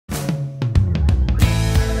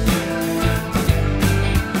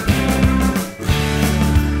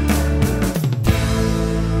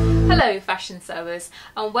fashion sewers,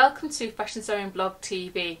 and welcome to Fashion Sewing Blog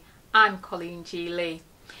TV. I'm Colleen G. Lee.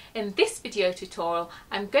 In this video tutorial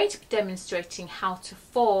I'm going to be demonstrating how to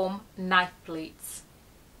form knife pleats.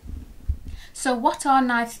 So what are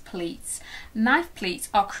knife pleats? Knife pleats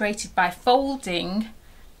are created by folding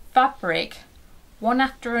fabric one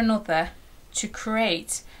after another to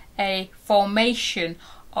create a formation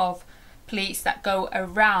of pleats that go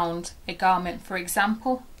around a garment, for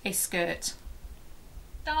example a skirt.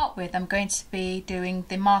 To start with, I'm going to be doing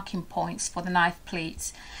the marking points for the knife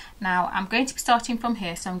pleats. Now I'm going to be starting from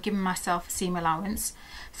here, so I'm giving myself a seam allowance.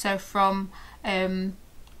 So from 0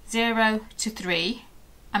 to 3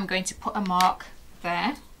 I'm going to put a mark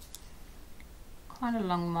there, quite a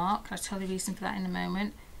long mark. I'll tell you the reason for that in a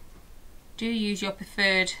moment. Do use your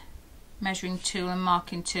preferred measuring tool and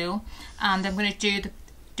marking tool, and I'm going to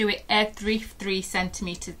do it every 3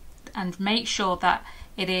 centimeters and make sure that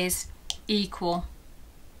it is equal.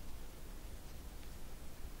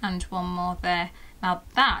 And one more there. Now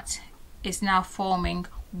that is now forming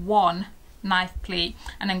one knife pleat,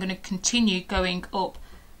 and I'm going to continue going up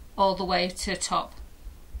all the way to the top.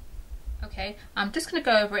 Okay, I'm just going to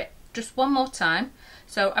go over it just one more time.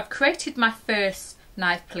 So I've created my first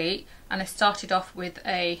knife pleat and I started off with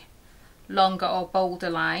a longer or bolder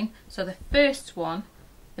line. So the first one,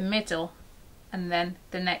 the middle, and then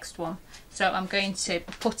the next one. So I'm going to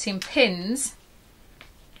put in pins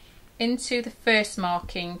into the first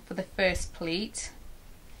marking for the first pleat,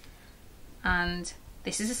 and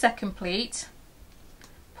this is the second pleat.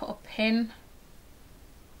 Put a pin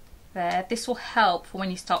there. This will help for when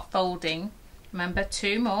you start folding. Remember,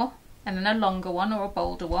 2 more and then a longer one or a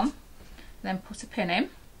bolder one, then put a pin in.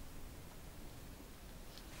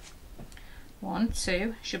 1,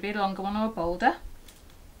 2, should be a longer one or a bolder,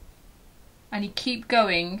 and you keep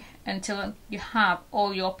going until you have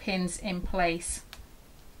all your pins in place.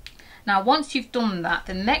 Now once you've done that,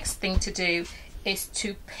 the next thing to do is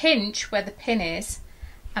to pinch where the pin is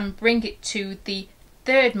and bring it to the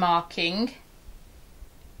third marking,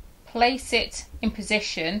 place it in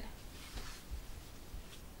position,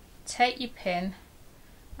 take your pin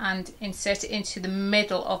and insert it into the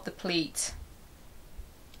middle of the pleat,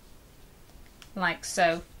 like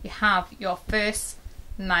so. You have your first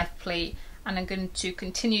knife pleat, and I'm going to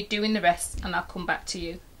continue doing the rest and I'll come back to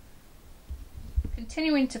you.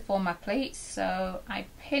 Continuing to form my pleats, so I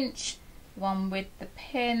pinch one with the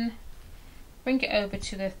pin, bring it over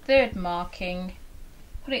to the third marking,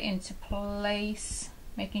 put it into place,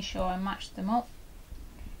 making sure I match them up,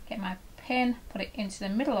 get my pin, put it into the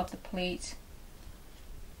middle of the pleat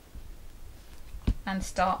and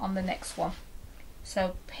start on the next one.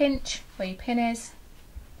 So pinch where your pin is,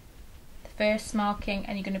 the first marking,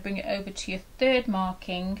 and you're going to bring it over to your third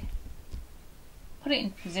marking, put it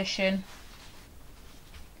in position,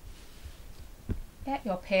 get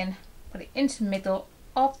your pin, put it into the middle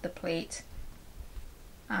of the pleat,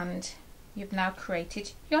 and you've now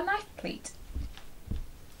created your knife pleat.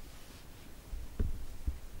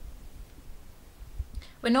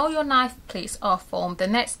 When all your knife pleats are formed, the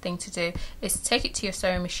next thing to do is take it to your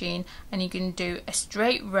sewing machine and you can do a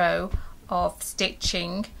straight row of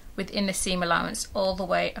stitching within the seam allowance all the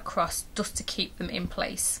way across, just to keep them in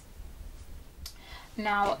place.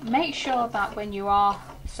 Now make sure that when you are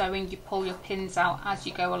sewing you pull your pins out as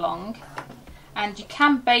you go along, and you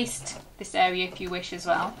can baste this area if you wish as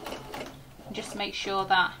well. And just make sure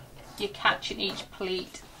that you're catching each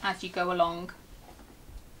pleat as you go along.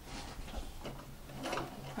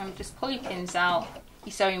 And just pull your pins out.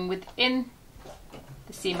 You're sewing within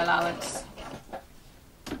the seam allowance.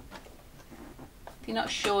 If you're not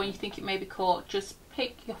sure and you think it may be caught, just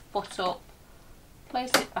pick your foot up,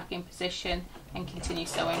 place it back in position and continue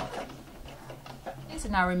sewing. These are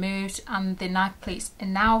now removed and the knife pleats are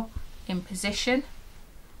now in position,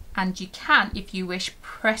 and you can, if you wish,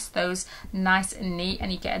 press those nice and neat and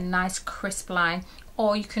you get a nice crisp line,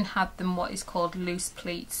 or you can have them what is called loose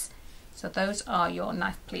pleats. So those are your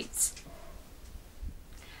knife pleats.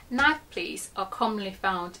 Knife pleats are commonly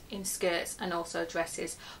found in skirts and also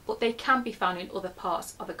dresses, but they can be found in other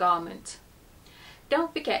parts of a garment.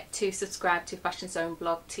 Don't forget to subscribe to Fashion Sewing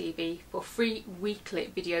Blog TV for free weekly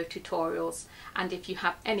video tutorials, and if you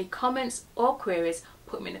have any comments or queries,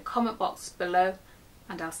 put them in the comment box below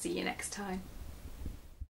and I'll see you next time.